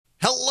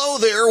Hello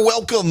there.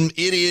 Welcome.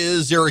 It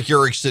is Eric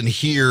Erickson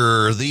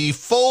here. The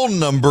phone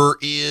number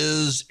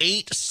is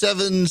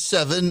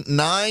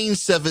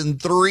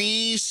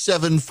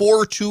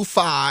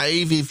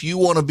 877-973-7425 if you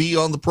want to be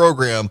on the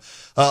program.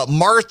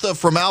 Martha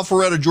from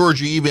Alpharetta,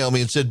 Georgia emailed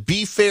me and said,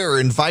 be fair,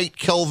 invite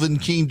Kelvin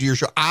King to your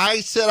show. I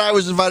said I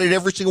was invited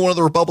every single one of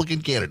the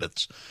Republican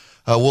candidates.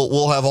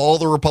 We'll have all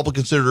the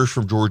Republican senators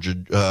from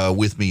Georgia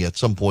with me at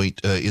some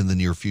point in the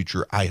near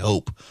future, I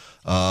hope.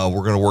 We're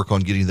going to work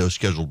on getting those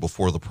scheduled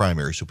before the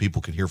primary so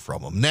people can hear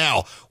from them.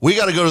 Now, we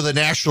got to go to the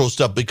national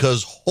stuff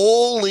because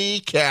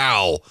holy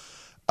cow,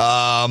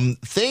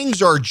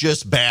 things are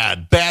just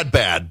bad for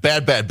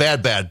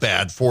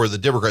the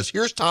Democrats.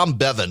 Here's Tom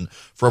Bevan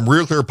from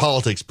Real Clear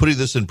Politics putting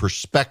this in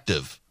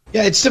perspective.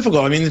 Yeah, it's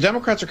difficult. I mean, the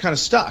Democrats are kind of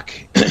stuck.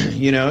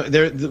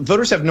 The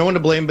voters have no one to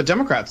blame but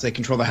Democrats. They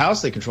control the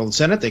House, they control the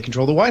Senate, they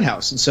control the White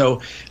House. And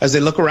so as they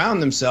look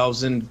around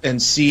themselves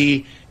and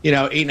see,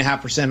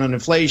 8.5% on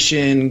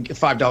inflation,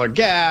 $5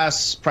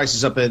 gas,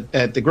 prices up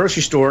at the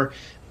grocery store,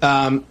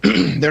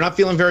 they're not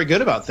feeling very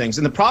good about things.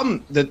 And the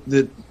problem that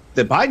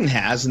Biden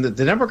has and that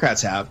the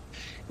Democrats have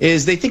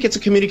is they think it's a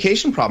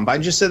communication problem.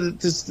 Biden just said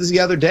this the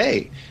other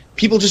day.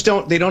 People just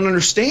don't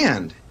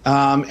understand.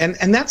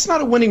 And that's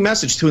not a winning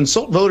message to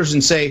insult voters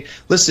and say,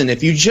 listen,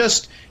 if you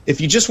just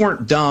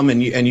weren't dumb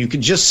and you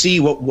could just see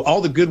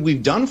all the good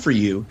we've done for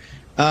you,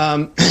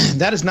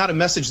 that is not a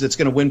message that's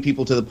going to win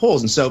people to the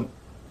polls. And so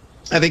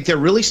I think they're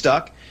really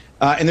stuck.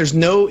 And there's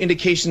no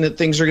indication that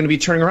things are going to be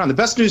turning around. The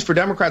best news for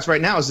Democrats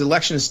right now is the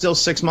election is still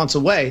 6 months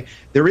away.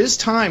 There is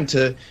time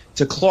to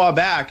claw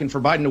back and for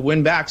Biden to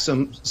win back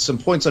some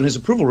points on his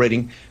approval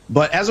rating.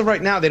 But as of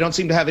right now, they don't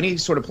seem to have any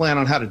sort of plan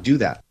on how to do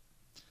that.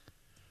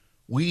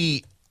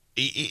 In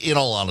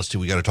all honesty,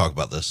 we got to talk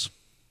about this.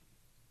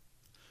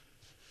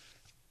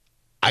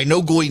 I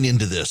know going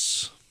into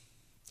this,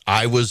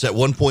 I was at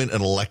one point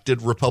an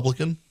elected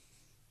Republican.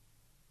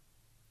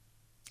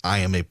 I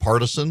am a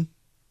partisan.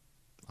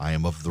 I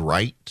am of the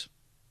right.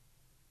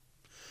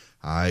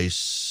 I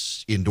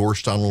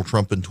endorsed Donald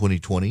Trump in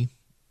 2020.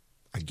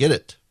 I get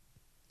it.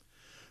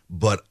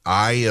 But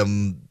I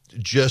am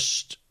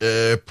just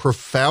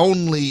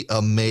profoundly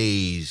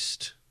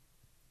amazed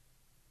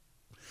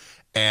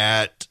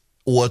at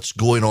what's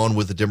going on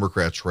with the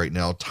Democrats right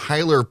now.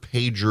 Tyler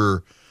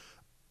Pager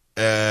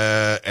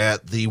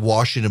at the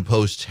Washington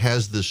Post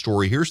has this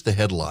story. Here's the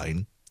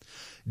headline.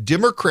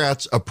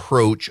 Democrats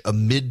approach a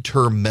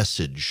midterm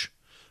message,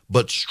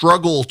 but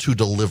struggle to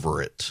deliver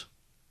it.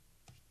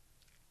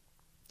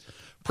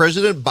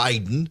 President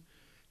Biden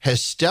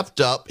has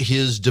stepped up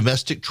his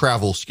domestic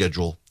travel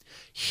schedule,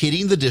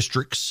 hitting the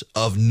districts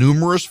of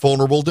numerous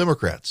vulnerable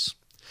Democrats.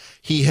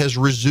 He has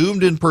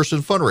resumed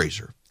in-person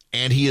fundraiser,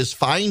 and he is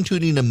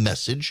fine-tuning a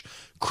message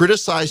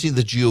criticizing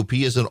the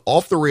GOP as an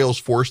off-the-rails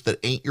force that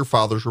ain't your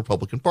father's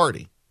Republican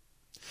Party.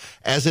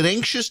 As an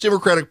anxious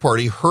Democratic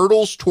Party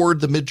hurtles toward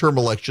the midterm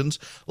elections,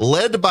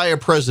 led by a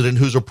president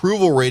whose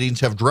approval ratings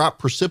have dropped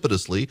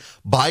precipitously,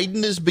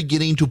 Biden is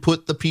beginning to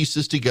put the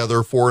pieces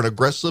together for an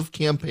aggressive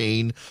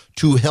campaign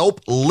to help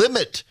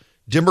limit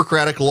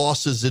Democratic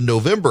losses in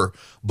November.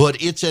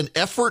 But it's an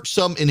effort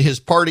some in his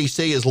party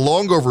say is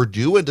long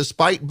overdue, and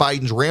despite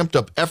Biden's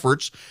ramped-up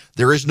efforts,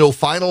 there is no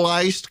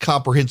finalized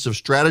comprehensive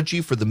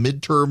strategy for the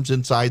midterms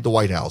inside the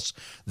White House.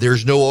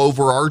 There's no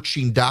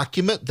overarching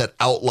document that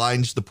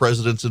outlines the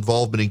president's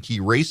involvement in key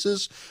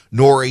races,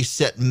 nor a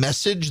set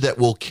message that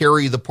will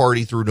carry the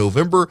party through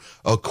November,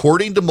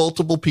 according to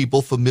multiple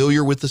people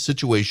familiar with the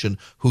situation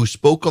who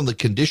spoke on the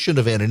condition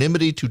of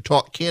anonymity to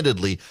talk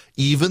candidly.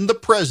 Even the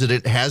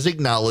president has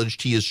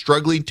acknowledged he is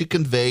struggling to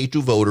convey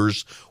to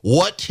voters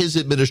what his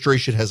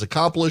administration has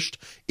accomplished,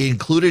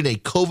 including a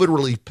COVID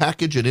relief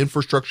package and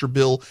infrastructure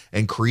bill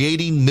and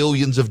creating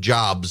millions of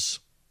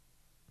jobs.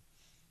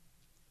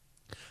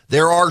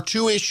 There are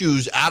two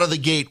issues out of the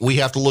gate we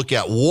have to look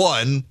at.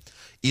 One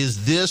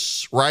is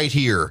this right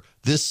here,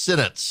 this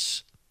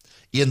sentence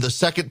in the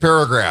second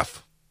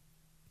paragraph.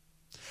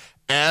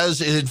 As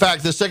in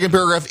fact, the second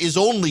paragraph is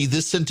only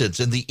this sentence,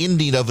 and the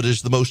ending of it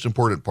is the most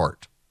important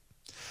part.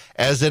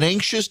 As an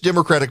anxious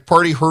Democratic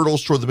Party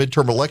hurdles toward the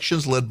midterm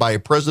elections led by a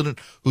president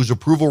whose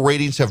approval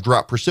ratings have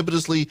dropped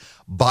precipitously,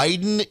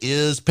 Biden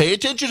is, pay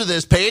attention to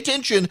this, pay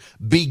attention,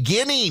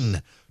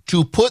 beginning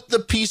to put the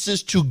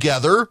pieces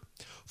together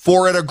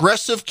for an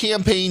aggressive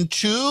campaign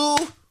to,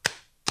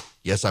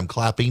 yes, I'm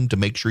clapping to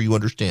make sure you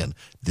understand,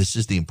 this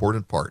is the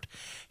important part,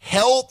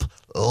 help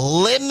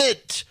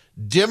limit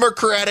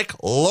Democratic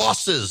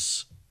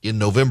losses in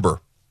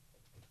November.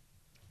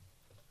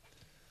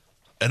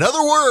 In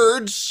other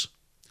words,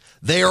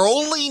 they are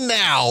only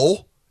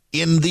now,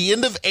 in the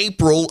end of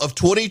April of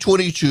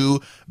 2022,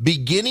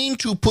 beginning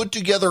to put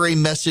together a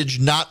message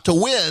not to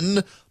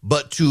win,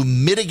 but to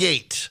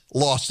mitigate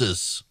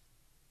losses.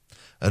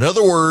 In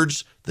other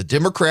words, the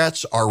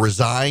Democrats are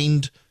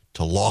resigned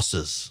to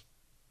losses.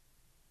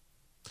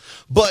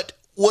 But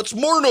what's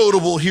more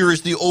notable here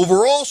is the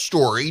overall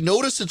story.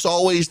 Notice it's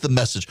always the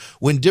message.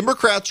 When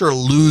Democrats are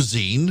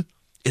losing,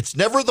 it's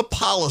never the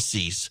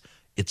policies,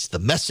 it's the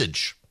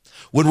message.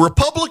 When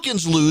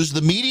Republicans lose,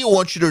 the media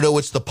wants you to know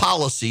it's the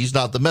policies,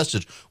 not the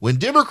message. When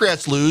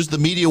Democrats lose, the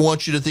media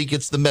wants you to think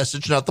it's the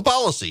message, not the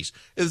policies.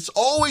 It's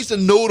always a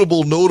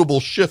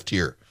notable shift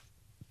here.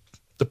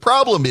 The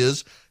problem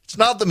is it's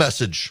not the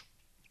message.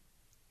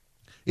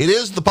 It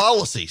is the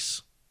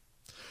policies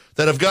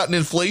that have gotten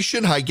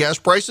inflation, high gas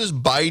prices.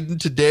 Biden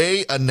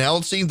today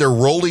announcing they're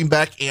rolling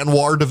back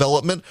ANWR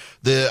development,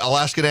 the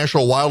Alaska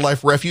National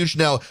Wildlife Refuge.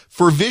 Now,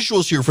 for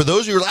visuals here, for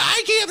those who are like,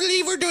 I can't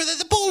believe we're doing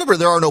the polar bear.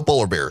 There are no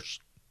polar bears.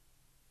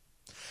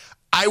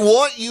 I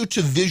want you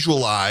to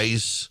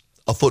visualize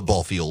a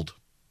football field.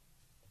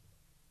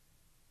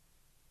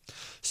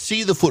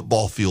 See the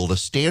football field, a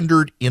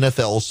standard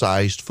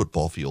NFL-sized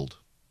football field.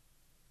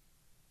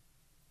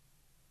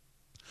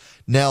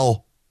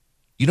 Now,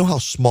 you know how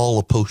small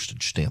a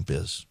postage stamp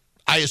is?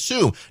 I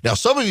assume. Now,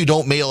 some of you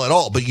don't mail at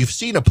all, but you've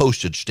seen a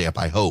postage stamp,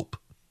 I hope.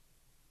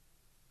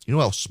 You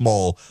know how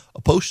small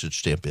a postage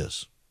stamp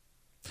is.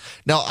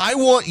 Now, I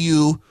want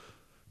you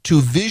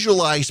to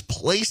visualize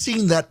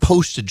placing that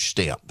postage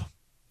stamp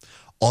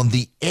on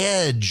the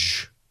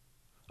edge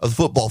of the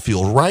football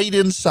field, right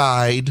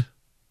inside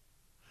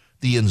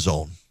the end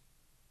zone.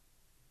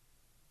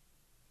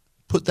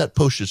 Put that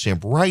postage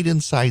stamp right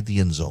inside the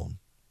end zone.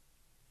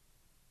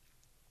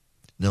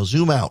 Now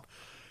zoom out.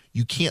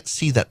 You can't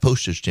see that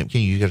postage stamp,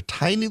 can you? You got a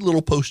tiny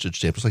little postage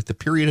stamp. It's like the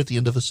period at the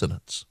end of a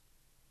sentence.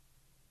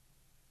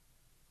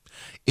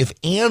 If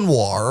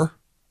ANWR,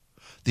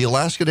 the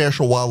Alaska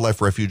National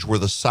Wildlife Refuge, were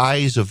the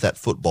size of that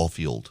football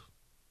field,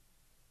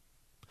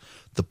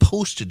 the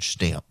postage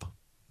stamp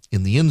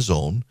in the end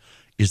zone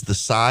is the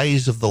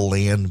size of the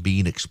land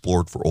being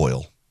explored for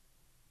oil.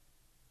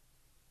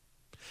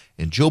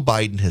 And Joe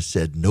Biden has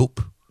said,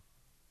 nope,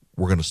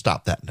 we're going to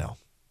stop that now.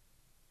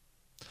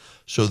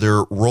 So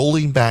they're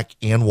rolling back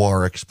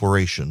ANWR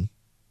exploration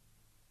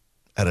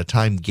at a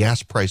time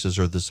gas prices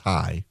are this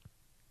high,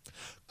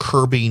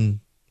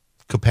 curbing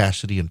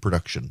capacity and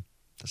production.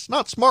 That's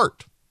not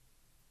smart.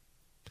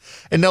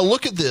 And now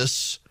look at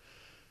this.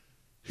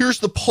 Here's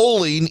the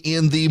polling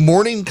in the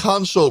morning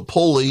consult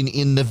polling.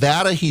 In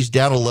Nevada, he's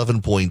down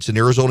 11 points. In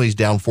Arizona, he's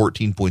down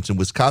 14 points. In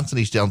Wisconsin,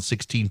 he's down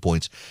 16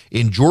 points.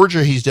 In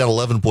Georgia, he's down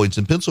 11 points.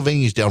 In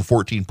Pennsylvania, he's down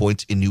 14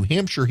 points. In New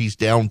Hampshire, he's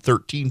down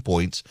 13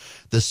 points.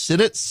 The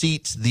Senate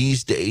seats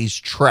these days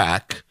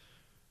track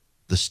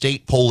the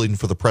state polling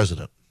for the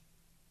president.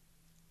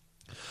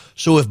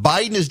 So if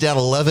Biden is down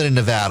 11 in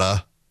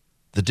Nevada,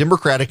 the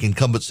Democratic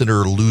incumbent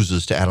senator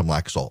loses to Adam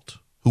Laxalt,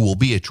 who will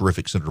be a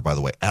terrific senator, by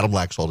the way. Adam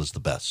Laxalt is the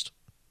best.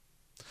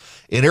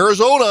 In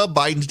Arizona,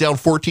 Biden's down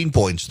 14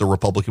 points. The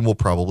Republican will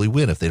probably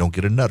win if they don't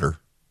get a nutter.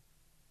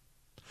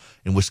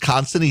 In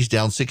Wisconsin, he's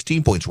down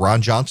 16 points.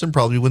 Ron Johnson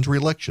probably wins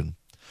re-election.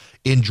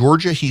 In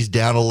Georgia, he's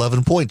down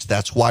 11 points.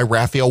 That's why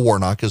Raphael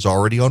Warnock is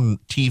already on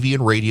TV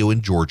and radio in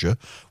Georgia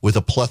with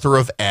a plethora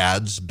of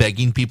ads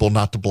begging people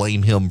not to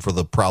blame him for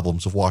the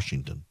problems of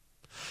Washington.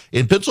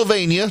 In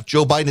Pennsylvania,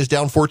 Joe Biden is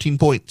down 14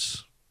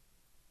 points.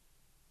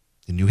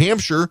 In New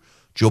Hampshire,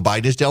 Joe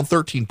Biden is down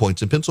 13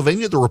 points. In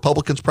Pennsylvania, the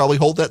Republicans probably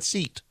hold that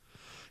seat.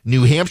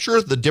 New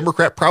Hampshire, the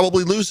Democrat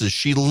probably loses.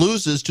 She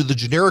loses to the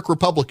generic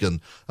Republican,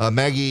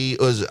 Maggie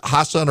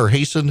Hassan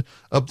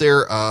up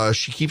there.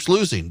 She keeps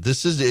losing.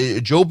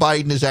 Joe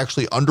Biden is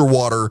actually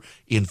underwater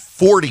in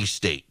 40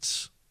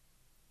 states.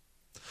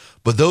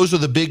 But those are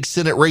the big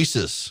Senate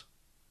races.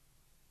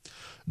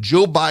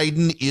 Joe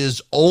Biden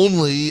is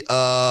only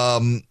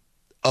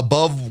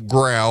above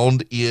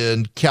ground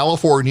in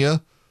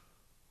California,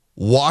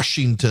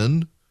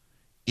 Washington,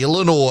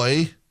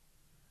 Illinois,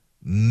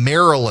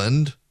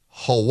 Maryland,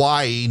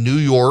 Hawaii, New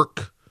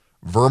York,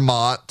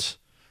 Vermont,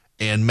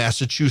 and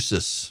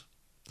Massachusetts,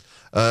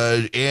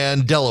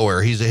 and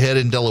Delaware. He's ahead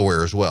in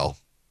Delaware as well.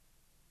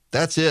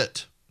 That's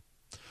it.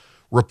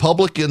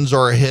 Republicans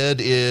are ahead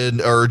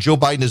Joe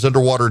Biden is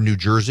underwater in New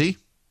Jersey.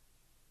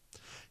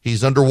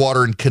 He's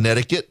underwater in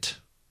Connecticut.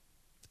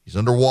 He's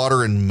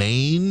underwater in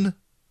Maine.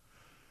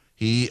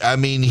 He's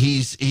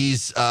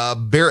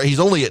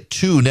only at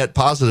 2 net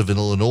positive in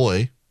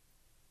Illinois.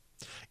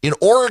 In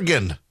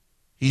Oregon,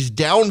 he's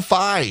down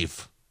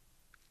 5.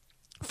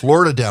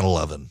 Florida down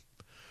 11.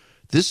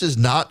 This is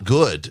not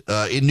good.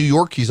 In New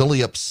York, he's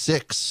only up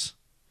 6.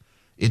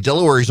 In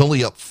Delaware, he's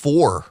only up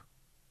 4.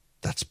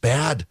 That's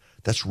bad.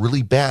 That's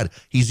really bad.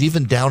 He's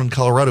even down in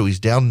Colorado. He's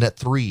down net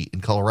 3 in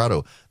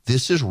Colorado.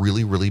 This is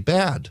really, really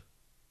bad.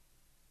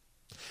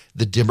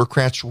 The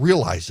Democrats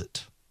realize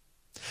it.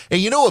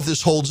 And if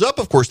this holds up,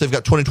 of course, they've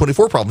got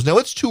 2024 problems. Now,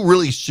 it's too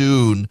really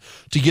soon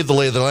to give the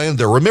lay of the land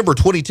there. Remember,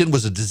 2010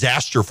 was a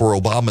disaster for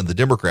Obama and the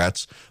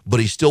Democrats, but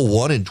he still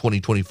won in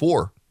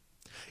 2024.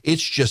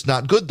 It's just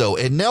not good, though.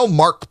 And now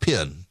Mark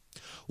Penn,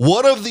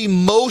 one of the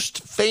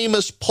most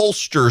famous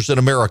pollsters in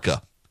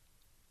America.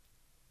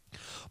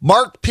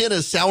 Mark Penn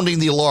is sounding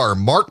the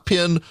alarm. Mark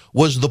Penn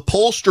was the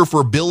pollster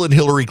for Bill and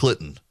Hillary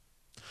Clinton.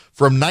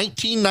 From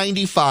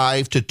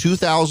 1995 to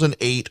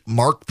 2008,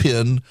 Mark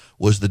Penn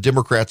was the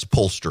Democrats'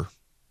 pollster.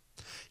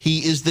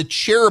 He is the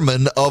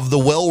chairman of the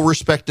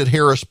well-respected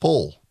Harris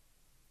poll.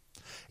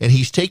 And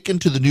he's taken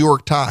to the New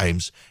York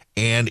Times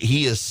and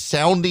he is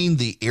sounding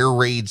the air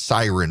raid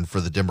siren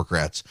for the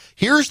Democrats.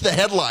 Here's the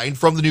headline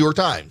from the New York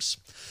Times.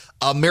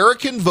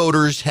 American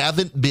voters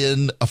haven't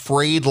been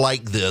afraid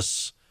like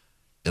this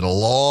in a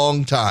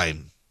long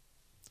time.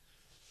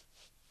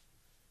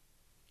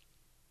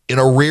 In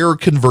a rare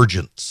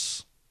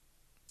convergence,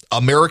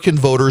 American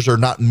voters are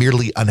not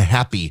merely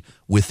unhappy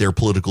with their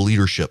political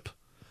leadership,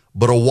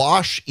 but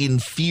awash in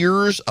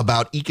fears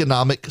about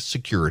economic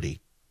security,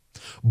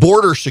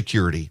 border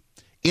security,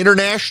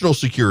 international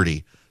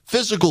security,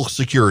 physical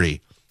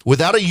security.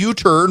 Without a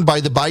U-turn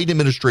by the Biden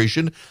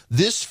administration,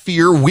 this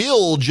fear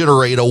will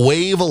generate a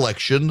wave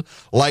election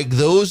like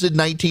those in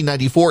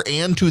 1994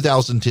 and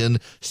 2010,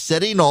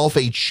 setting off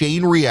a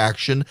chain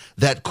reaction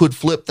that could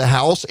flip the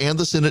House and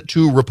the Senate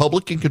to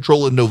Republican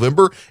control in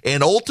November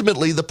and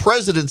ultimately the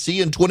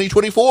presidency in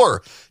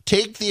 2024.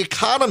 Take the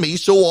economy,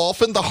 so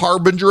often the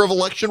harbinger of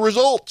election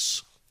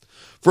results.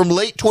 From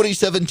late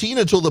 2017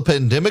 until the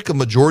pandemic, a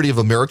majority of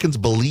Americans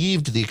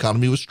believed the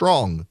economy was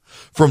strong.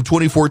 From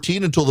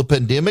 2014 until the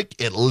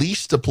pandemic, at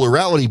least a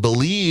plurality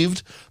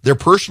believed their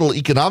personal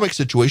economic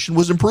situation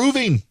was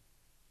improving.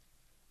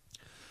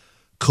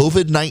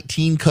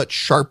 COVID-19 cut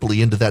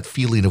sharply into that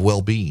feeling of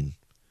well-being.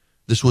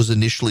 This was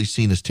initially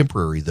seen as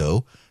temporary,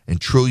 though,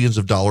 and trillions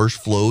of dollars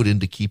flowed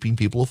into keeping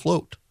people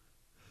afloat.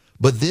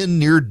 But then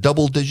near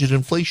double-digit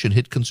inflation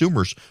hit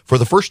consumers for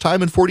the first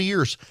time in 40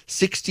 years.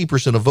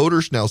 60% of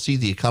voters now see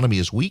the economy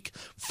as weak.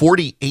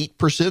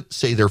 48%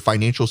 say their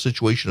financial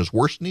situation is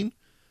worsening.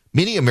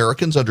 Many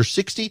Americans under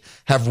 60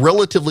 have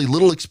relatively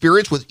little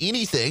experience with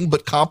anything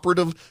but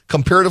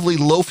comparatively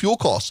low fuel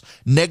costs,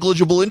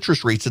 negligible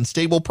interest rates, and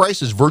stable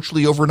prices.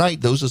 Virtually overnight,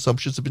 those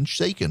assumptions have been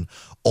shaken.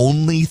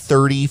 Only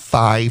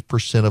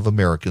 35% of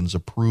Americans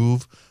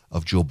approve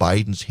of Joe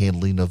Biden's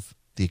handling of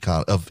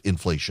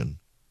inflation.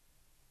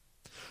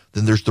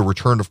 Then there's the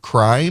return of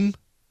crime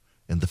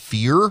and the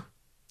fear.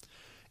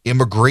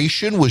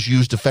 Immigration was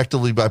used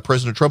effectively by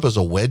President Trump as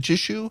a wedge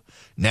issue.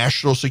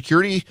 National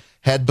security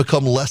had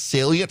become less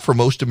salient for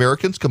most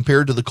Americans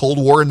compared to the Cold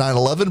War and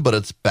 9/11, but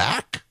it's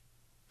back.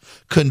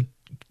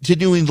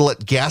 Continuing to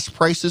let gas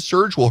prices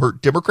surge will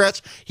hurt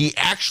Democrats. He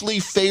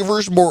actually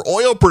favors more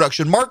oil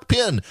production. Mark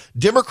Penn,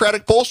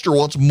 Democratic pollster,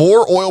 wants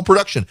more oil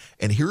production.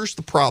 And here's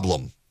the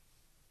problem.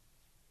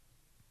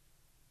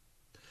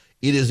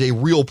 It is a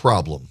real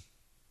problem.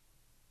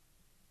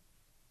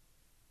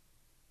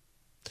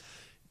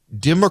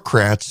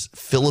 Democrats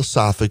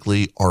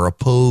philosophically are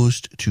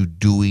opposed to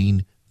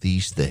doing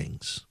these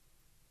things.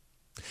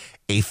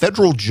 A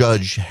federal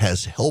judge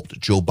has helped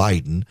Joe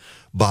Biden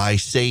by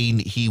saying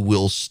he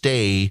will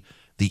stay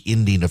the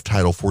ending of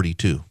Title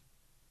 42.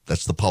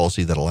 That's the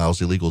policy that allows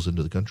illegals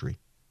into the country.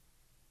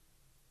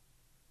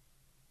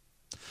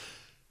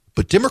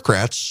 But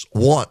Democrats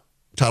want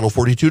Title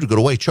 42 to go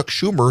away. Chuck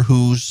Schumer,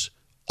 who's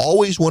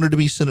always wanted to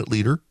be Senate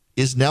leader,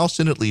 is now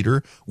Senate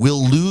leader,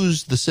 will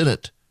lose the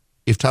Senate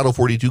if Title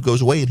 42 goes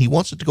away, and he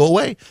wants it to go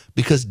away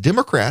because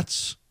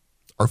Democrats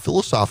are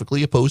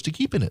philosophically opposed to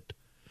keeping it.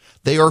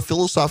 They are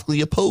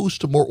philosophically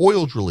opposed to more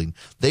oil drilling.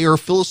 They are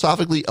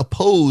philosophically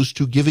opposed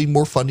to giving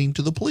more funding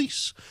to the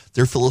police.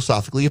 They're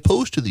philosophically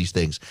opposed to these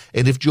things.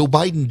 And if Joe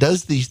Biden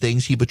does these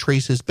things, he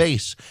betrays his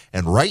base.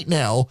 And right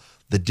now,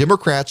 the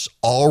Democrats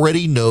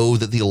already know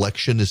that the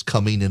election is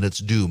coming and it's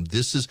doomed.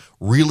 This is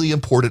really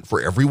important for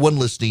everyone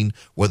listening,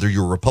 whether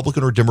you're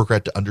Republican or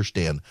Democrat, to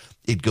understand.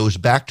 It goes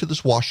back to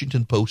this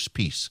Washington Post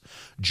piece.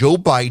 Joe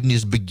Biden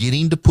is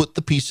beginning to put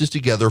the pieces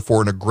together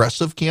for an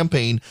aggressive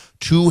campaign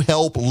to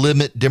help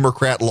limit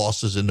Democrat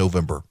losses in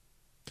November.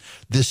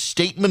 This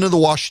statement of the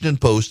Washington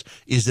Post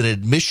is an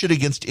admission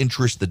against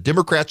interest the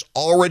Democrats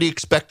already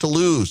expect to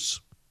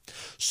lose.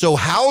 So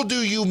how do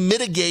you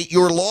mitigate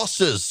your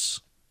losses?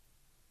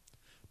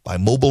 By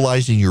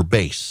mobilizing your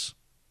base.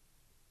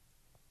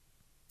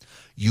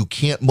 You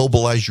can't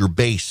mobilize your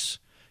base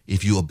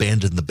if you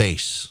abandon the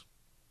base.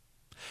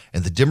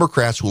 And the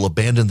Democrats will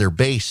abandon their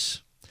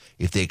base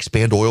if they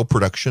expand oil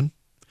production,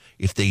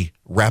 if they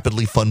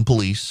rapidly fund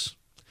police,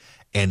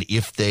 and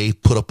if they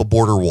put up a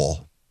border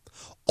wall.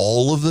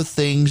 All of the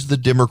things the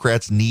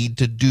Democrats need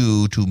to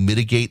do to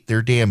mitigate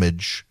their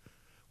damage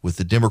with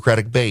the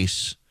Democratic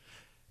base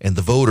and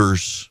the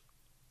voters.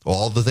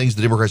 All the things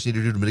the Democrats need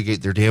to do to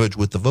mitigate their damage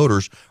with the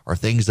voters are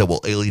things that will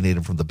alienate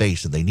them from the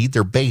base. And they need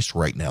their base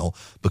right now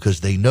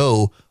because they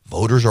know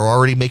voters are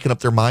already making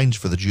up their minds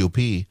for the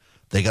GOP.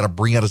 They got to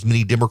bring out as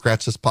many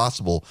Democrats as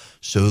possible.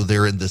 So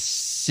they're in the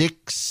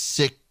sick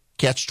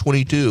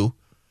catch-22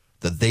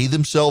 that they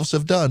themselves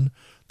have done.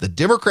 The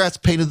Democrats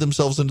painted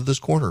themselves into this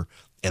corner,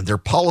 and their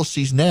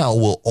policies now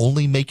will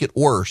only make it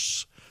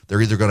worse.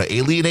 They're either going to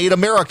alienate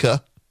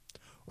America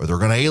or they're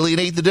going to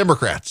alienate the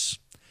Democrats.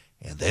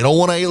 And they don't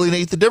want to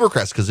alienate the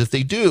Democrats because if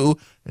they do,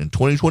 in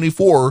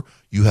 2024,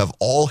 you have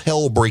all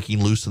hell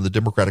breaking loose in the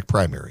Democratic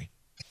primary.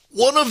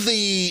 One of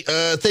the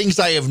things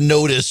I have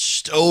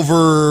noticed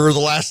over the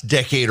last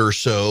decade or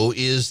so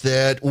is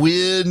that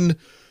when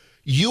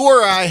you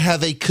or I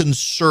have a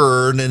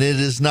concern and it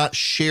is not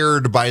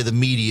shared by the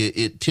media,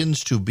 it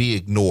tends to be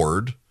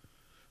ignored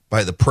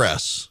by the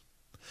press.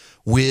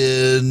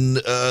 When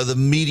the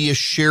media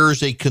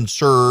shares a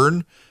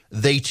concern,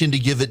 they tend to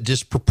give it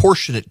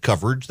disproportionate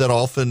coverage that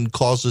often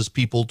causes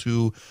people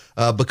to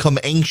become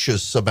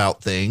anxious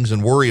about things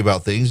and worry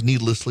about things,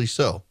 needlessly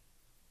so.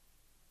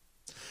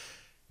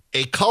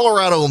 A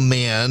Colorado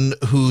man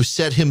who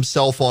set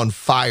himself on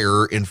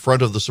fire in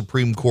front of the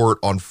Supreme Court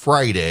on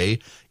Friday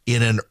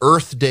in an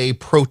Earth Day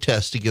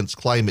protest against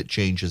climate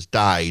change has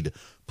died,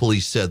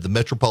 police said. The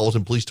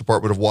Metropolitan Police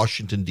Department of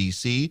Washington,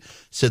 D.C.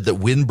 said that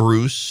Wynn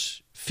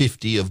Bruce,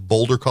 50, of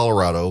Boulder,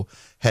 Colorado,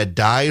 had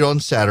died on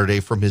Saturday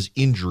from his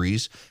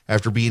injuries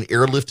after being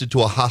airlifted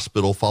to a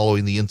hospital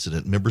following the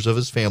incident. Members of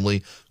his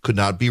family could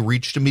not be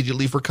reached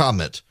immediately for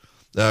comment.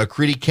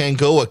 Kriti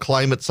Kanko, a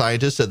climate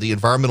scientist at the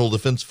Environmental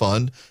Defense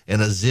Fund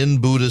and a Zen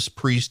Buddhist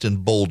priest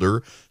in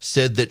Boulder,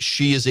 said that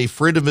she is a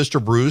friend of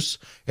Mr. Bruce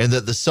and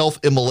that the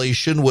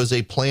self-immolation was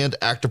a planned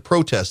act of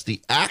protest.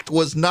 The act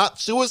was not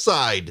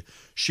suicide,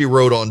 she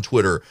wrote on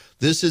Twitter.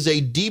 This is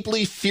a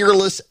deeply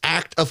fearless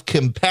act of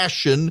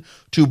compassion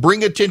to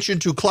bring attention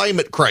to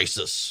climate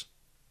crisis.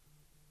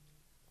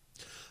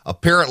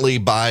 Apparently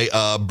by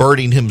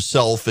burning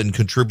himself and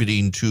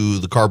contributing to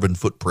the carbon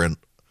footprint.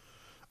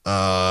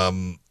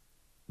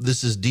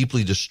 This is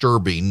deeply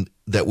disturbing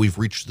that we've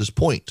reached this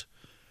point.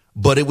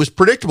 But it was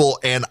predictable,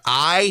 and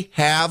I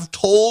have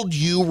told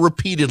you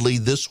repeatedly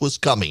this was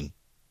coming.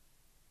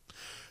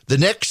 The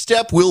next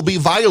step will be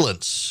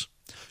violence.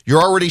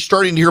 You're already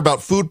starting to hear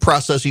about food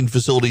processing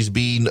facilities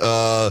being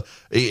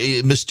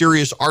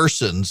mysterious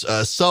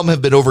arsons. Some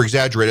have been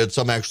over-exaggerated.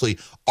 Some actually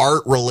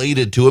aren't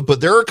related to it, but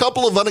there are a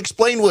couple of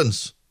unexplained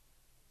ones.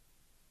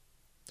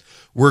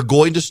 We're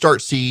going to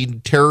start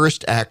seeing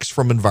terrorist acts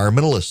from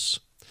environmentalists.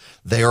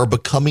 They are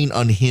becoming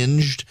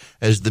unhinged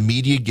as the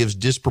media gives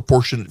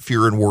disproportionate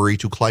fear and worry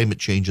to climate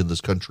change in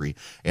this country,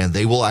 and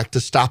they will act to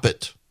stop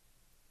it.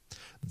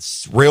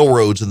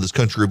 Railroads in this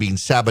country are being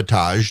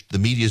sabotaged. The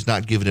media is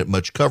not giving it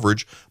much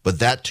coverage, but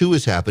that too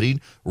is happening.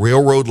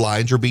 Railroad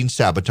lines are being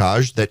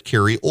sabotaged that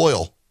carry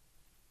oil.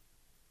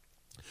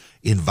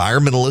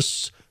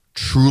 Environmentalists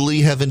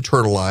truly have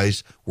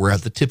internalized we're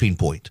at the tipping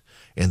point.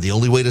 And the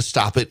only way to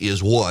stop it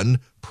is, one,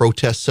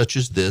 protests such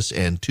as this,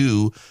 and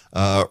two,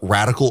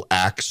 radical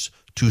acts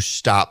to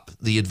stop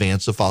the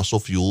advance of fossil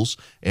fuels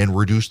and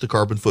reduce the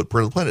carbon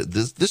footprint of the planet.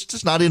 This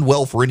does not end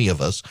well for any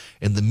of us.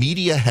 And the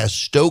media has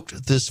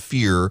stoked this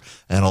fear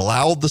and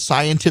allowed the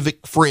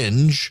scientific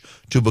fringe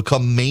to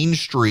become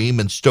mainstream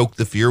and stoke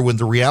the fear when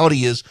the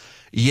reality is,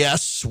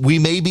 yes, we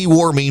may be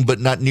warming, but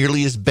not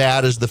nearly as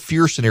bad as the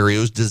fear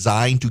scenarios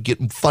designed to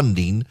get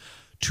funding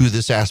to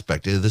this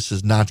aspect. This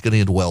is not going to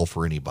end well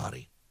for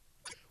anybody.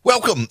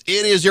 Welcome.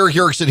 It is Eric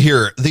Erickson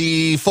here.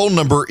 The phone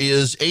number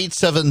is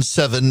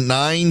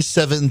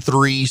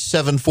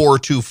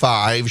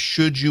 877-973-7425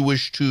 should you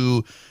wish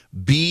to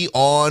be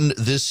on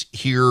this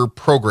here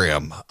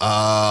program.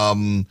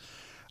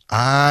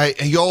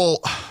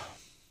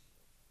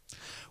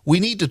 We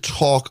need to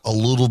talk a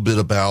little bit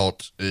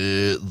about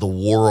the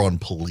war on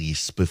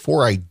police.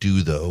 Before I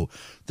do, though,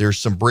 there's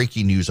some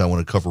breaking news I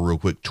want to cover real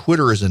quick.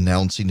 Twitter is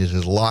announcing it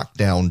has locked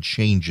down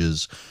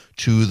changes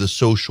to the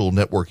social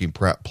networking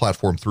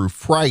platform through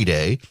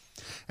Friday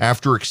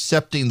after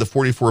accepting the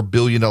 $44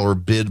 billion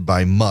bid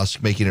by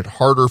Musk, making it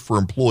harder for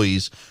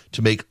employees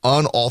to make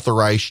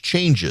unauthorized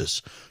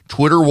changes.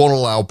 Twitter won't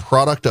allow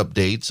product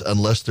updates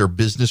unless they're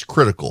business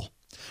critical.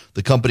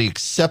 The company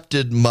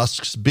accepted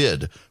Musk's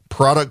bid.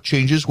 Product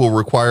changes will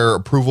require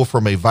approval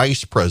from a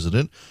vice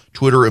president.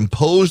 Twitter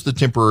imposed the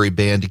temporary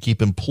ban to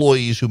keep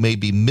employees who may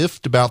be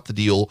miffed about the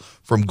deal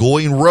from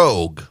going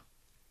rogue.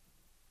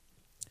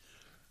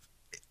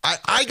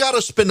 I got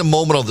to spend a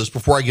moment on this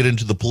before I get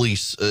into the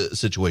police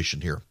situation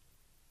here.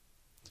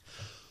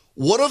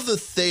 One of the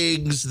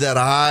things that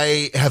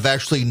I have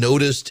actually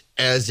noticed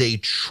as a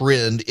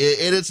trend,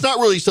 and it's not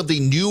really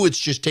something new, it's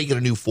just taken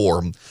a new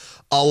form.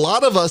 A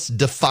lot of us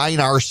define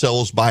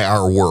ourselves by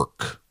our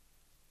work.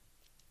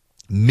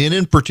 Men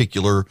in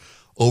particular,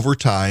 over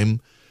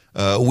time,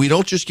 we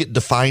don't just get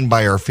defined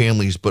by our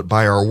families, but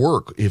by our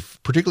work,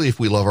 particularly if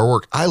we love our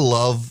work. I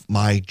love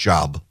my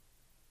job.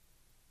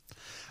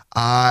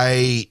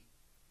 I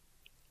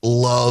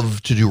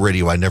love to do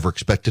radio. I never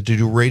expected to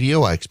do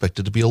radio. I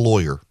expected to be a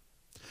lawyer.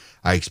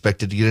 I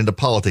expected to get into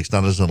politics,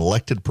 not as an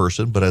elected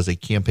person, but as a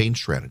campaign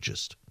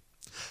strategist.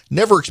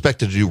 Never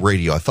expected to do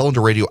radio. I fell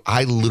into radio.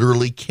 I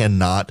literally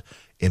cannot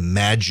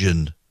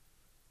imagine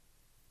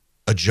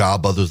a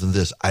job other than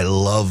this. I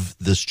love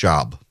this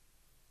job.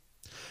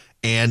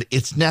 And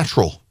it's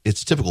natural.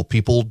 It's typical.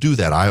 People do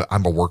that.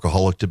 I'm a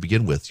workaholic to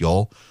begin with,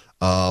 y'all.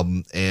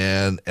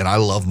 And I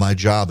love my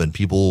job, and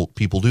people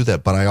do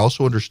that. But I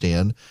also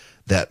understand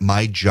that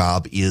my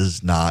job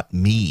is not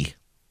me.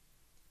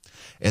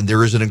 And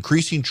there is an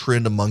increasing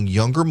trend among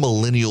younger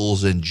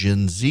millennials and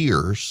Gen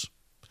Zers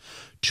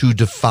to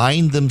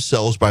define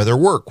themselves by their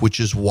work, which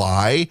is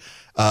why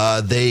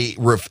they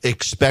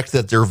expect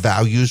that their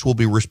values will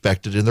be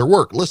respected in their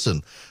work.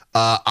 Listen,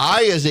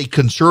 I, as a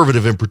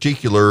conservative in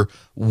particular,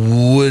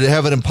 would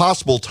have an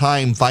impossible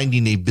time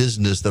finding a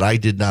business that I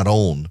did not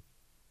own.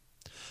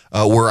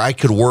 where I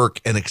could work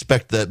and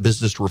expect that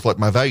business to reflect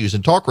my values.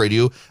 In talk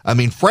radio, I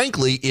mean,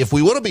 frankly, if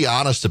we want to be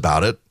honest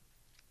about it,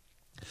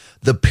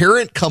 the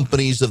parent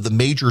companies of the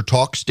major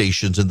talk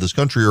stations in this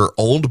country are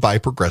owned by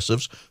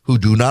progressives who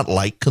do not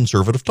like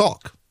conservative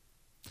talk.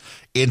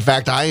 In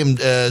fact, I am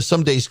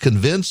some days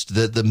convinced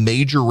that the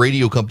major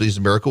radio companies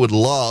in America would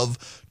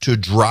love to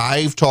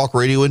drive talk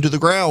radio into the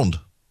ground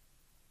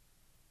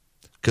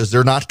because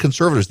they're not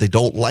conservatives. They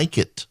don't like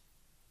it.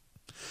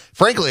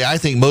 Frankly, I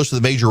think most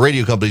of the major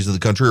radio companies in the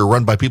country are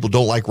run by people who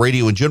don't like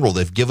radio in general.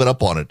 They've given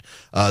up on it.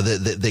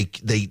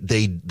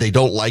 They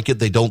don't like it.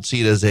 They don't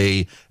see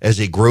it as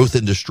a growth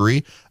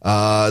industry.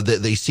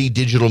 They see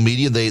digital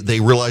media. They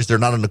realize they're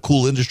not in a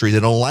cool industry. They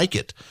don't like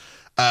it.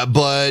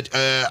 But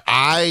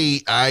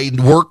I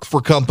work for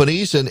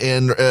companies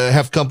and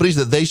have companies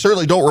that they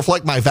certainly don't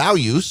reflect my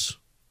values.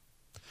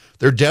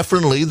 They're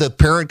definitely the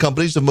parent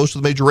companies of most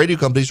of the major radio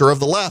companies are of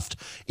the left.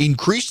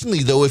 Increasingly,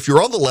 though, if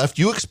you're on the left,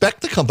 you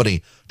expect the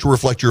company to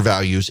reflect your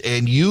values,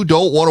 and you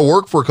don't want to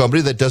work for a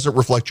company that doesn't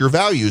reflect your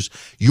values.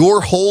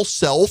 Your whole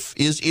self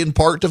is in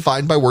part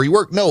defined by where you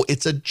work. No,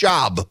 it's a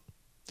job.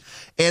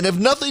 And if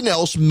nothing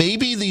else,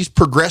 maybe these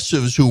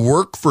progressives who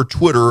work for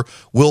Twitter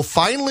will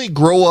finally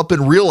grow up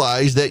and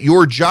realize that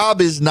your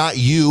job is not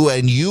you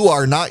and you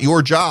are not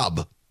your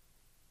job.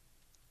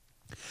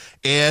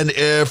 And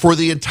for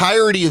the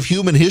entirety of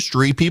human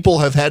history, people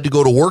have had to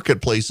go to work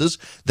at places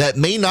that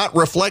may not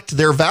reflect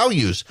their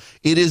values.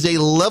 It is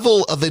a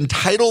level of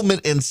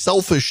entitlement and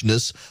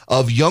selfishness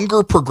of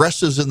younger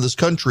progressives in this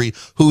country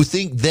who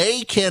think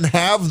they can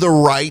have the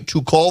right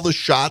to call the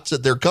shots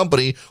at their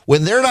company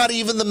when they're not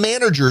even the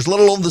managers, let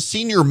alone the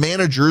senior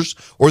managers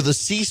or the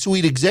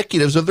C-suite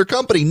executives of their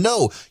company.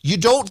 No, you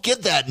don't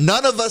get that.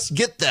 None of us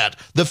get that.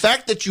 The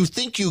fact that you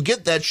think you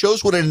get that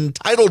shows what an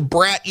entitled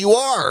brat you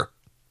are.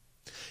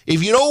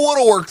 If you don't want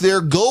to work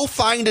there, go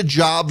find a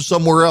job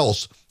somewhere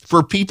else.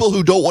 For people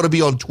who don't want to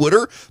be on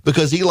Twitter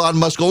because Elon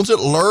Musk owns it,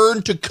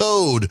 learn to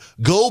code.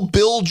 Go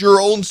build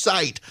your own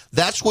site.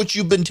 That's what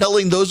you've been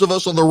telling those of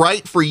us on the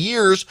right for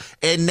years,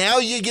 and now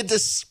you get to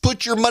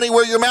put your money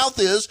where your mouth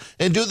is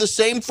and do the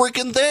same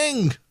freaking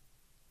thing.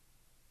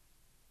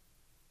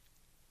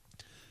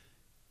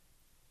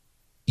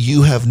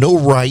 You have no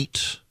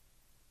right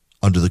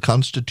under the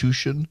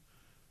Constitution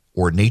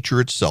or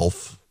nature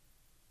itself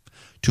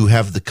to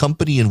have the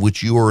company in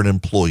which you are an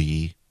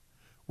employee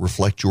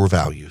reflect your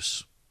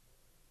values.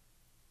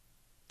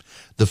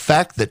 The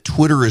fact that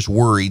Twitter is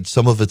worried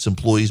some of its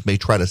employees may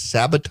try to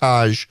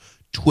sabotage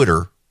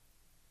Twitter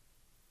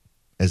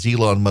as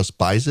Elon Musk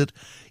buys it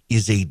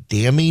is a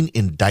damning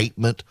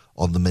indictment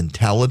on the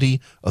mentality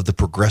of the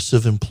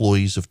progressive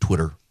employees of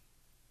Twitter.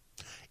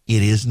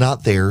 It is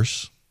not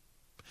theirs.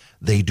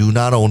 They do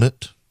not own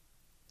it.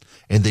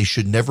 And they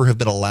should never have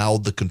been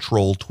allowed the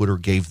control Twitter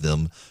gave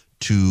them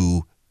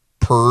to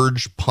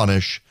purge,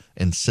 punish,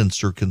 and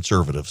censor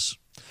conservatives.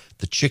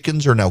 The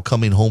chickens are now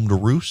coming home to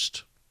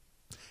roost,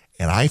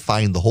 and I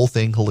find the whole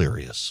thing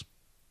hilarious.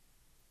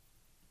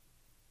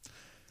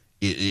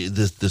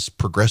 This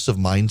progressive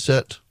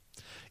mindset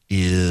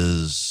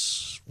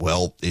is,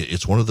 well,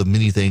 it's one of the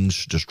many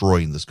things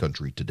destroying this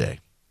country today.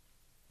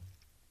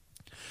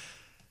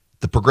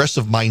 The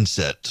progressive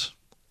mindset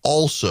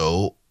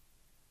also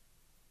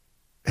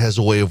has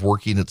a way of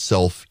working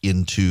itself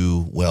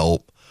into,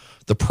 well,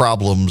 the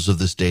problems of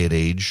this day and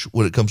age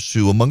when it comes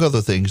to, among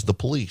other things, the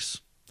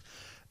police.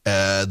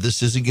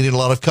 This isn't getting a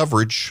lot of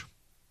coverage.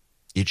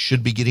 It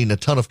should be getting a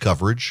ton of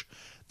coverage.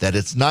 That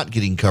it's not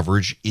getting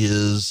coverage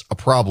is a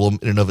problem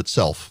in and of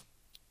itself.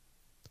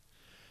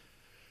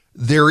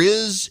 There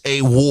is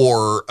a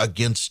war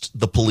against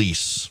the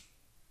police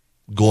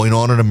going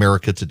on in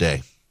America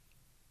today.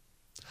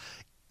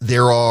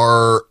 There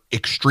are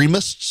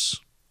extremists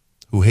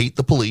who hate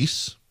the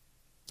police,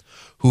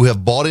 who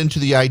have bought into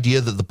the idea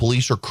that the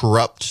police are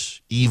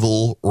corrupt,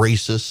 evil,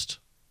 racist,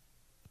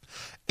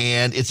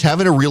 and it's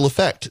having a real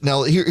effect.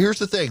 Now, here's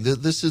the thing.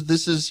 This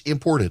is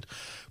important.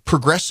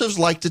 Progressives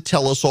like to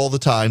tell us all the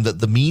time that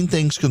the mean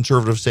things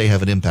conservatives say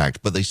have an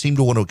impact, but they seem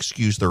to want to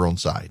excuse their own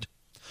side.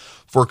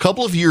 For a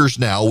couple of years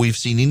now, we've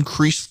seen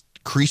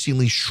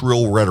increasingly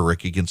shrill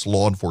rhetoric against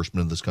law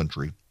enforcement in this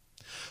country.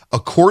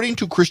 According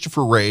to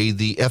Christopher Wray,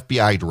 the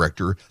FBI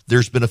director,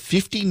 there's been a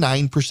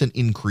 59%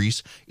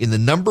 increase in the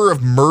number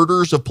of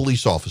murders of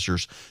police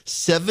officers,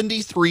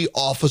 73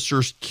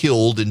 officers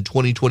killed in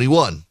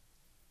 2021.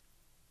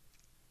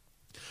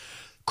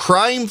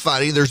 Crime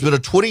fighting, there's been a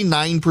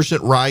 29%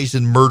 rise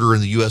in murder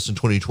in the U.S. in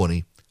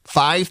 2020,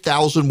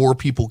 5,000 more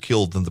people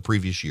killed than the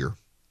previous year.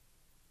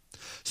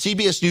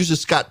 CBS News'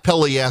 Scott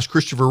Pelley asked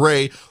Christopher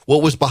Wray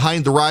what was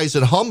behind the rise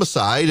in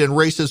homicide, and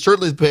Wray said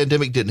certainly the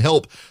pandemic didn't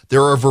help.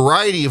 There are a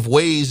variety of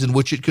ways in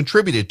which it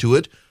contributed to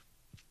it.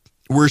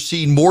 We're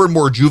seeing more and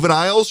more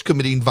juveniles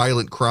committing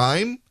violent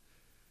crime.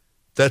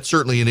 That's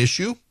certainly an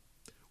issue.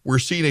 We're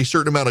seeing a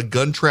certain amount of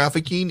gun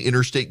trafficking,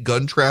 interstate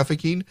gun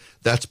trafficking.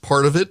 That's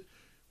part of it.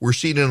 We're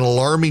seeing an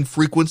alarming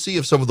frequency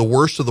of some of the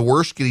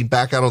worst getting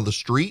back out on the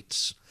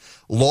streets.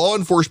 law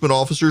enforcement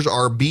officers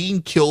are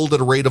being killed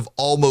at a rate of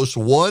almost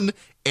 1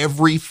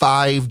 every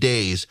 5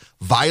 days.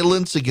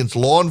 Violence against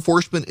law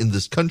enforcement in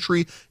this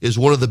country is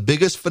one of the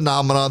biggest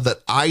phenomena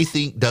that I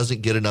think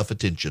doesn't get enough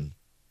attention.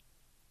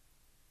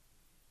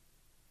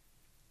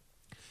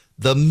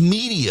 The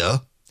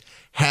media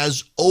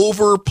has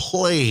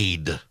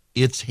overplayed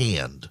its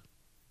hand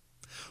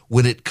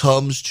when it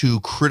comes to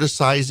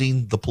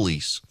criticizing the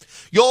police.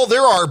 Y'all,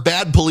 there are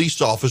bad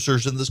police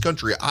officers in this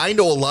country. I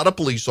know a lot of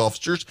police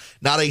officers.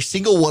 Not a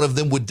single one of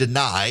them would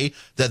deny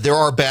that there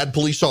are bad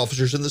police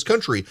officers in this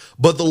country.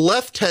 But the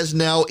left has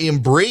now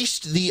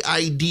embraced the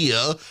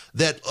idea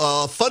that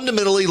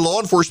fundamentally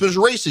law enforcement is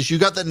racist. You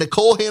got that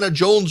Nicole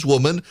Hannah-Jones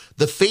woman,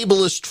 the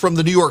fabulist from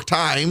the New York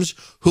Times,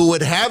 who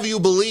would have you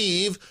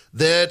believe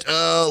that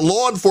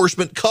law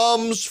enforcement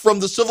comes from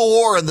the Civil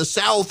War in the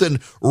South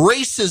and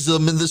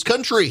racism in this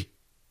country.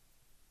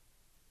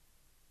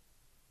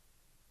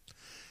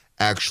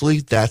 Actually,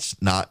 that's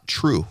not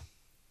true.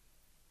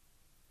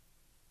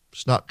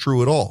 It's not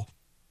true at all.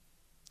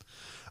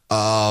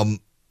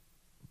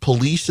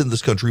 Police in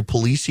this country,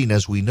 policing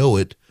as we know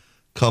it,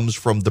 comes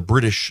from the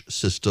British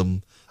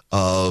system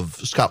of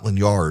Scotland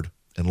Yard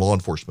and law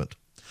enforcement.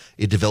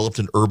 It developed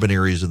in urban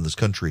areas in this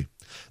country.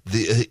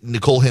 The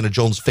Nicole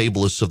Hannah-Jones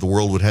fabulists of the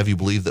world would have you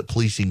believe that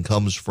policing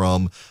comes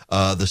from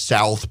the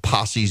South,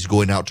 posses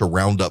going out to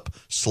round up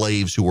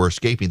slaves who were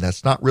escaping.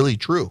 That's not really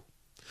true.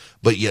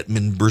 But yet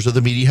members of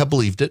the media have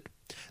believed it.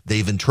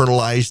 They've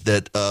internalized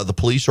that the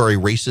police are a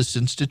racist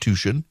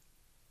institution.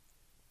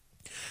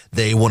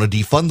 They want to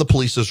defund the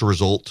police as a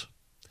result.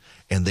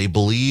 And they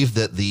believe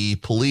that the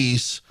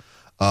police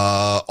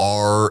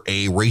are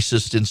a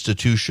racist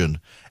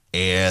institution.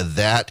 And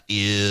that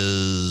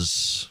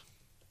is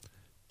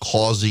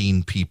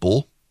causing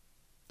people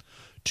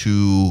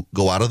to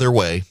go out of their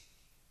way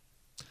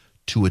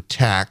to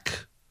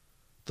attack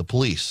the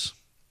police.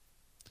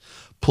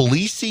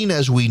 Policing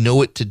as we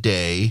know it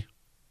today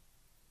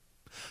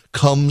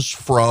comes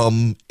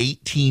from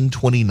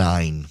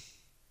 1829.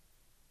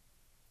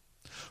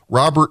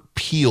 Robert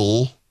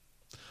Peel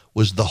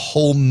was the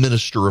Home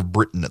Minister of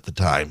Britain at the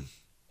time.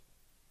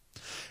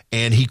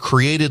 And he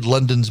created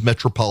London's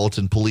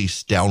Metropolitan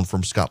Police down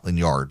from Scotland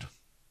Yard.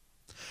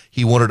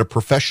 He wanted a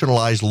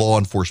professionalized law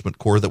enforcement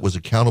corps that was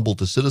accountable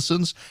to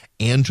citizens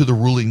and to the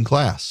ruling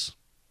class.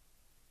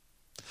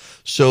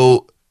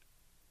 So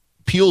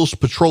Peel's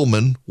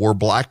patrolmen wore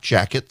black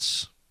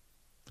jackets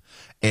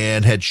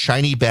and had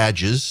shiny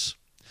badges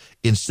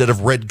instead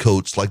of red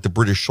coats like the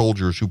British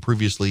soldiers who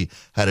previously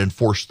had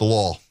enforced the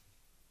law.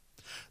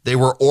 They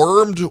were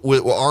armed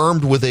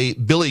with a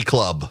billy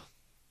club.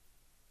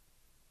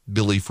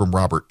 Billy from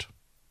Robert.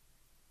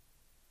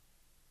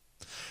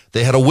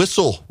 They had a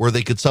whistle where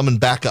they could summon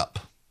backup.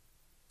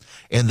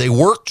 And they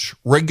worked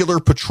regular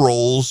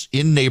patrols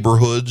in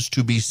neighborhoods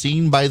to be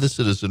seen by the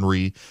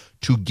citizenry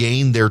to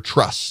gain their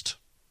trust.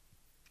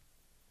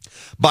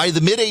 By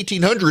the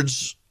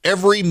mid-1800s,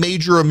 every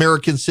major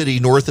American city,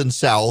 north and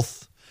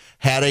south,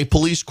 had a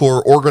police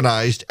corps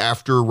organized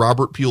after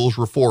Robert Peel's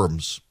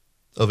reforms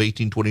of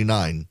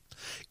 1829.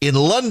 In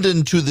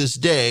London to this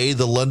day,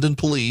 the London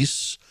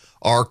police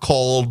are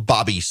called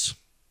bobbies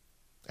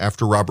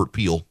after Robert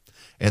Peel,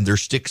 and they're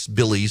sticks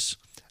billies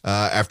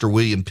after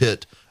William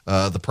Pitt,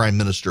 the prime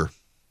minister.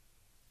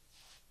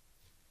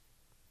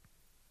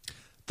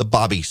 The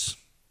bobbies.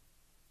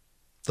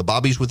 The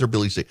bobbies with their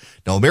billies.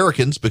 Now,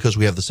 Americans, because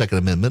we have the Second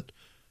Amendment,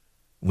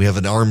 we have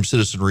an armed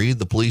citizenry,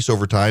 the police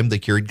over time, they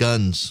carried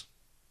guns.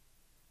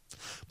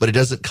 But it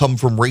doesn't come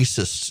from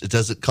racists. It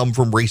doesn't come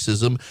from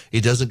racism.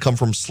 It doesn't come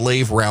from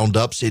slave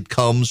roundups. It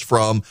comes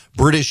from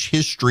British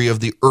history of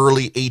the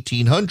early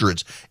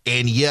 1800s.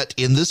 And yet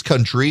in this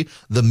country,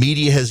 the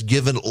media has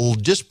given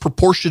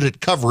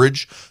disproportionate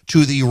coverage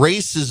to the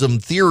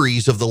racism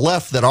theories of the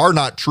left that are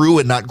not true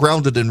and not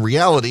grounded in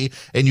reality.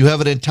 And you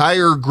have an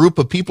entire group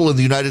of people in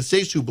the United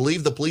States who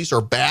believe the police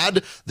are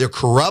bad, they're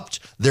corrupt,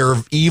 they're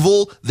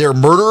evil, they're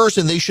murderers,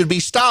 and they should be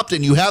stopped.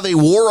 And you have a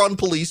war on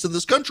police in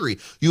this country.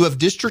 You have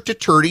district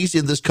attorneys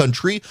in this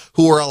country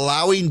who are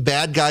allowing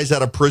bad guys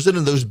out of prison,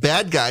 and those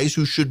bad guys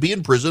who should be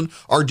in prison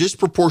are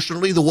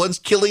disproportionately the ones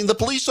killing the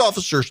police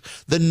officers.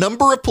 The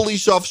number of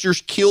police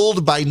officers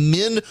killed by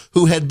men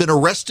who had been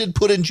arrested,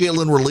 put in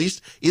jail, and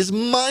released is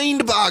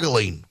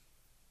mind-boggling.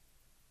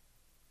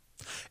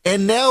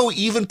 And now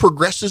even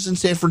progressives in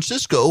San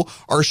Francisco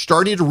are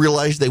starting to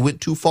realize they went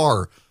too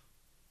far.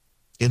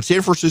 In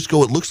San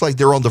Francisco, it looks like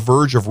they're on the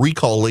verge of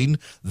recalling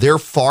their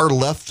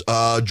far-left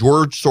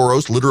George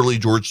Soros, literally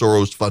George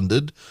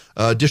Soros-funded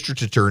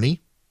district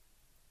attorney,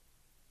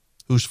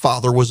 whose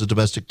father was a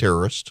domestic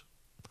terrorist.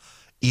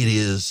 It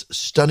is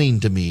stunning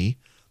to me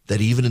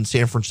that even in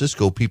San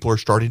Francisco, people are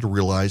starting to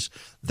realize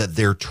that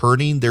they're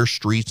turning their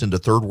streets into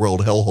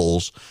third-world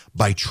hellholes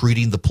by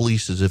treating the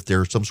police as if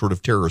they're some sort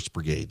of terrorist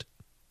brigade.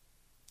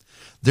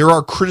 There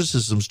are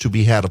criticisms to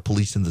be had of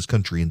police in this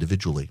country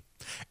individually.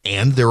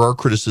 And there are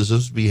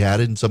criticisms to be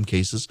had in some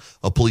cases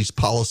of police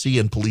policy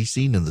and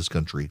policing in this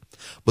country.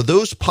 But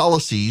those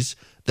policies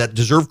that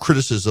deserve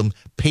criticism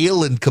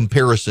pale in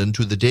comparison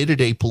to the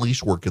day-to-day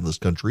police work in this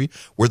country,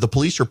 where the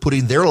police are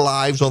putting their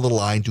lives on the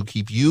line to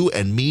keep you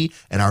and me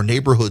and our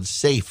neighborhoods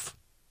safe.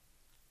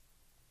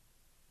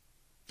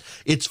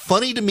 It's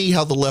funny to me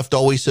how the left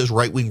always says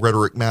right-wing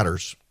rhetoric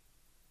matters.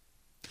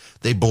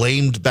 They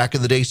blamed back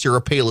in the day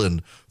Sarah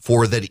Palin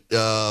for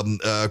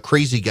that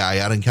crazy guy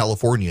out in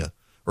California,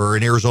 or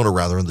in Arizona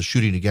rather, in the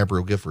shooting of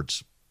Gabrielle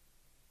Giffords.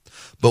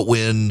 But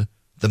when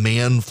the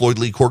man, Floyd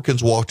Lee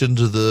Corkins, walked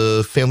into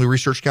the Family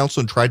Research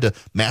Council and tried to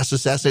mass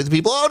assassinate the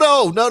people,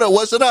 oh, no,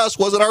 wasn't us,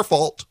 wasn't our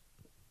fault.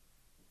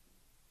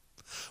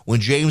 When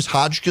James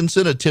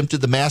Hodgkinson attempted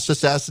the mass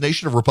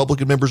assassination of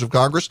Republican members of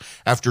Congress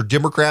after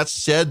Democrats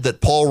said that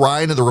Paul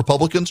Ryan and the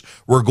Republicans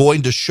were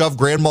going to shove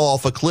grandma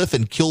off a cliff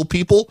and kill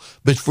people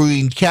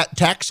between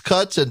tax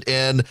cuts and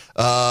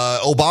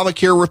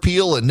Obamacare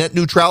repeal and net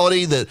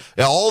neutrality, that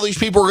all these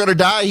people were going to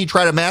die, he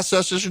tried a mass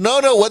assassination. No,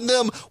 wasn't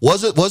them.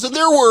 Wasn't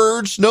their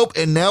words. Nope.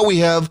 And now we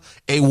have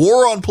a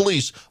war on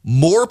police.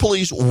 More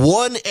police,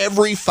 1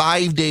 every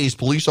 5 days,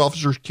 police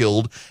officers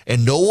killed.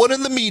 And no one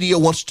in the media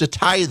wants to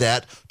tie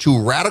that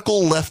to radical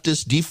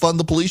leftist defund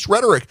the police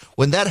rhetoric,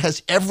 when that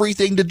has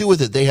everything to do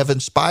with it. They have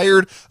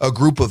inspired a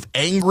group of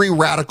angry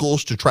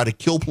radicals to try to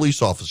kill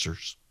police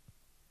officers.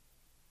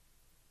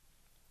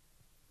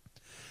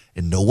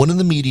 And no one in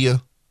the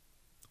media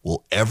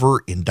will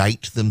ever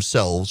indict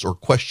themselves or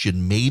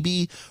question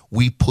maybe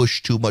we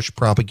push too much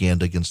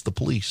propaganda against the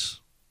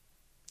police.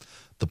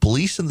 The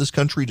police in this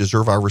country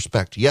deserve our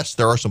respect. Yes,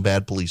 there are some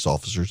bad police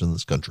officers in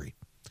this country,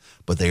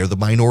 but they are the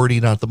minority,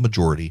 not the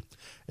majority.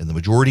 And the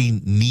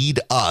majority need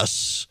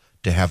us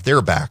to have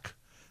their back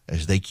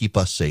as they keep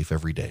us safe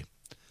every day.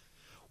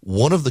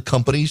 One of the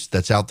companies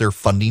that's out there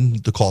funding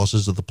the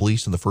causes of the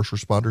police and the first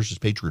responders is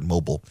Patriot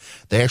Mobile.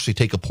 They actually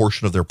take a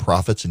portion of their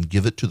profits and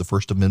give it to the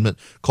First Amendment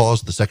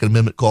cause, the Second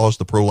Amendment cause,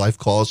 the pro-life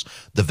cause,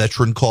 the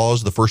veteran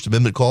cause, the First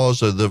Amendment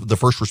cause, the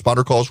first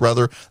responder cause,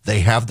 rather.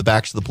 They have the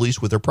backs of the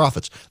police with their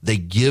profits. They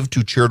give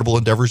to charitable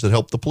endeavors that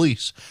help the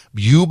police.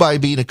 You, by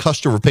being a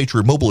customer of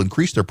Patriot Mobile,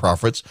 increase their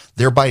profits,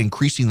 thereby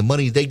increasing the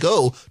money they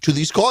go to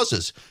these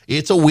causes.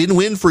 It's a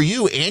win-win for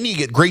you, and you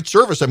get great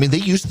service. I mean, they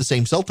use the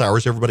same cell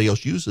towers everybody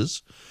else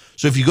uses.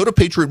 So if you go to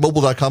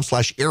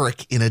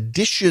patriotmobile.com/Eric, in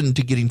addition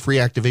to getting free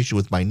activation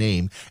with my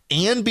name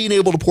and being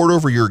able to port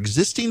over your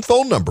existing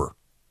phone number,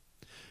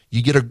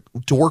 you get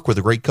to work with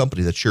a great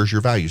company that shares your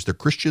values. They're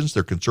Christians,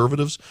 they're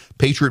conservatives.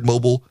 Patriot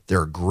Mobile,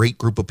 they're a great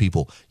group of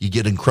people. You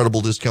get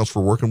incredible discounts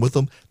for working with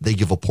them. They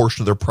give a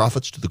portion of their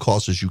profits to the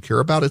causes you care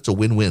about. It's a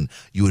win-win.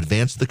 You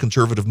advance the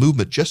conservative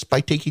movement just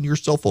by taking your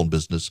cell phone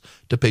business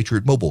to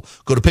Patriot Mobile.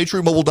 Go to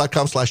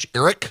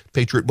patriotmobile.com/Eric,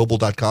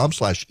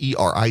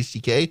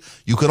 patriotmobile.com/ERICK.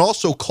 You can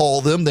also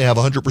call them. They have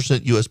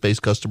 100%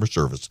 U.S.-based customer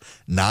service.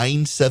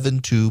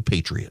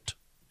 972-PATRIOT.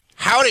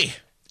 Howdy.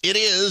 It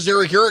is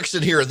Eric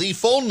Erickson here. The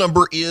phone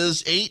number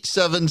is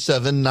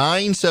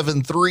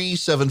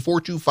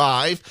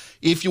 877-973-7425.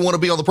 If you want to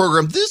be on the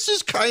program, this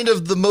is kind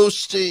of the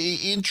most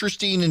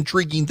interesting,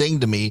 intriguing thing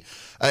to me,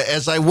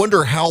 as I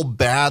wonder how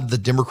bad the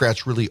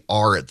Democrats really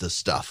are at this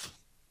stuff.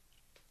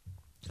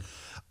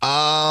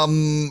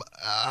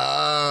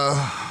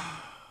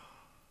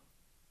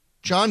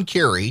 John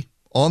Kerry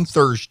on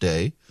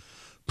Thursday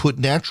put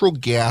natural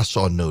gas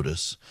on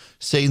notice,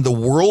 saying the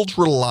world's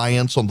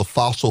reliance on the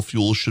fossil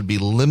fuels should be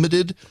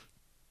limited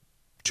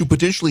to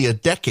potentially a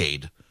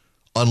decade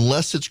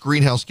unless its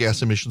greenhouse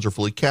gas emissions are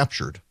fully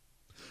captured.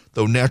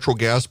 Though natural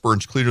gas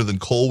burns cleaner than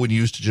coal when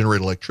used to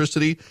generate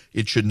electricity,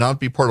 it should not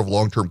be part of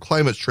long-term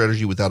climate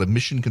strategy without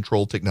emission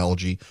control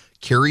technology,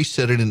 Kerry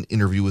said in an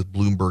interview with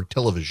Bloomberg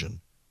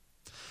Television.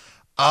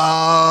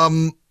 How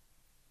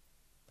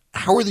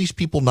are these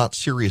people not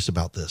serious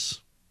about this?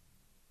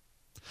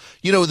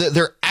 You know,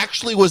 there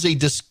actually was a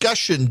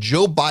discussion.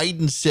 Joe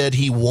Biden said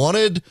he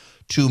wanted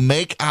to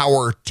make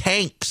our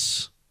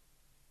tanks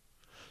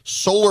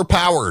solar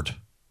powered.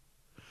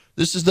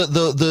 This is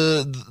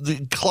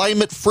the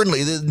climate friendly.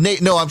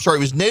 It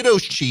was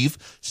NATO's chief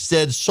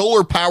said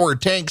solar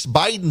powered tanks.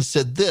 Biden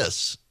said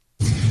this.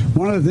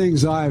 One of the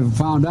things I've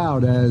found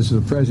out as the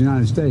President of the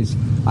United States,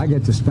 I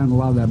get to spend a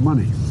lot of that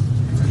money.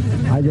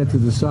 I get to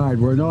decide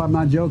where, no, I'm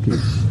not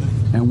joking.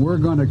 And we're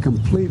going to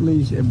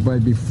completely, I'm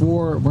going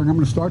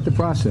to start the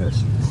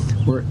process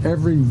where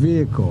every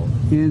vehicle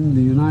in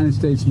the United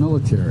States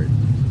military,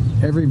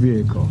 every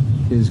vehicle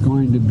is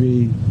going to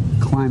be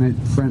climate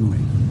friendly.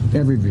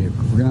 Every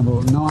vehicle. We're going to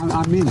have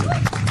I mean it.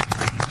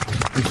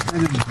 We're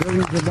spending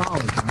billions of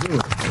dollars to do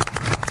it.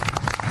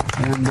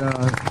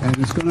 And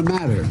it's going to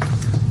matter.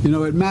 You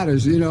know, it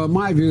matters. You know, in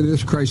my view,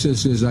 this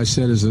crisis, as I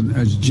said, is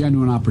a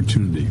genuine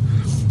opportunity.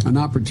 An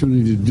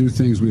opportunity to do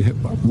things we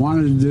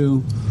wanted to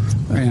do,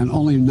 and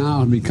only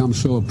now have become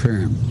so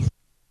apparent.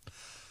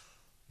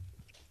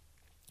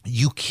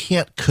 You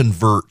can't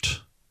convert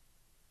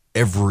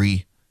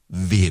every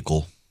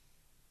vehicle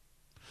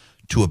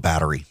to a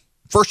battery.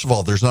 First of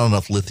all, there's not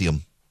enough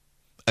lithium.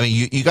 I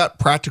mean, you got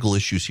practical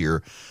issues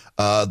here.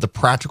 The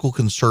practical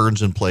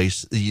concerns in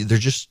place, there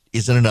just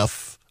isn't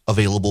enough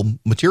available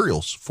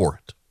materials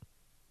for it.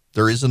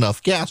 There is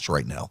enough gas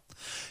right now.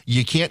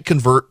 You can't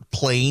convert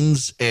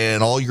planes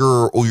and all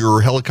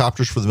your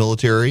helicopters for the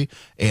military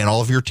and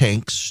all of your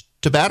tanks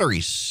to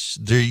batteries.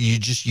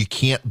 You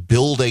can't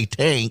build a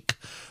tank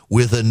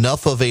with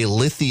enough of a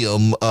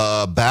lithium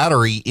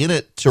battery in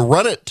it to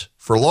run it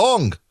for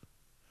long.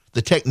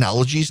 The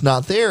technology's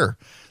not there.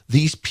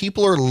 These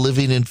people are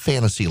living in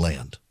fantasy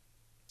land.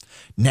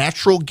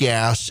 Natural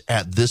gas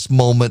at this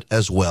moment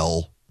as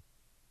well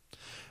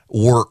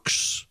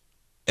works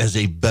as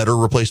a better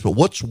replacement.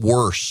 What's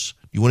worse?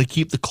 You want to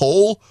keep the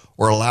coal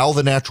or allow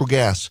the natural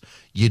gas?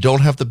 You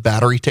don't have the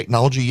battery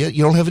technology yet.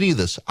 You don't have any of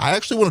this. I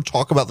actually want to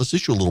talk about this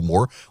issue a little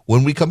more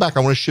when we come back. I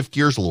want to shift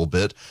gears a little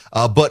bit.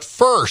 But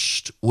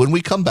first, when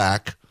we come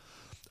back,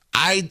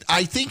 I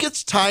think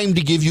it's time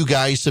to give you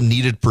guys some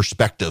needed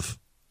perspective,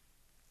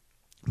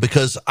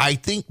 because I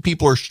think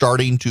people are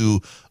starting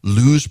to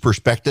lose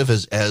perspective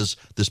as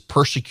this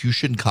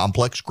persecution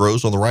complex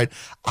grows on the right.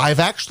 I've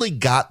actually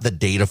got the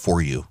data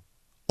for you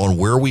on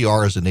where we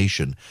are as a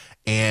nation.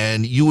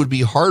 And you would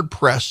be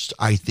hard-pressed,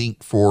 I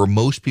think, for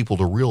most people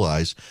to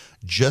realize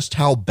just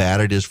how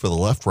bad it is for the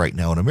left right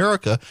now in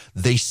America.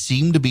 They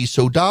seem to be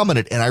so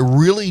dominant. And I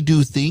really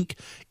do think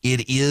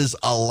it is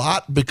a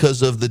lot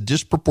because of the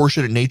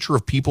disproportionate nature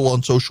of people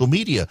on social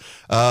media.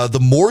 The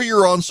more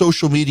you're on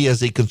social media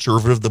as a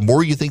conservative, the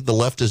more you think the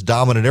left is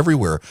dominant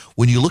everywhere.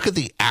 When you look at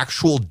the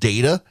actual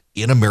data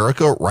in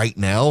America right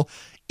now,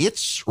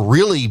 it's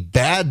really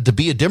bad to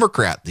be a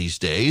Democrat these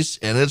days,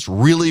 and it's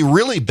really,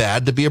 really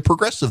bad to be a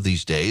progressive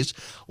these days.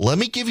 Let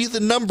me give you the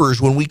numbers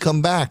when we come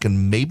back,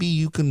 and maybe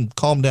you can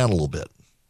calm down a little bit.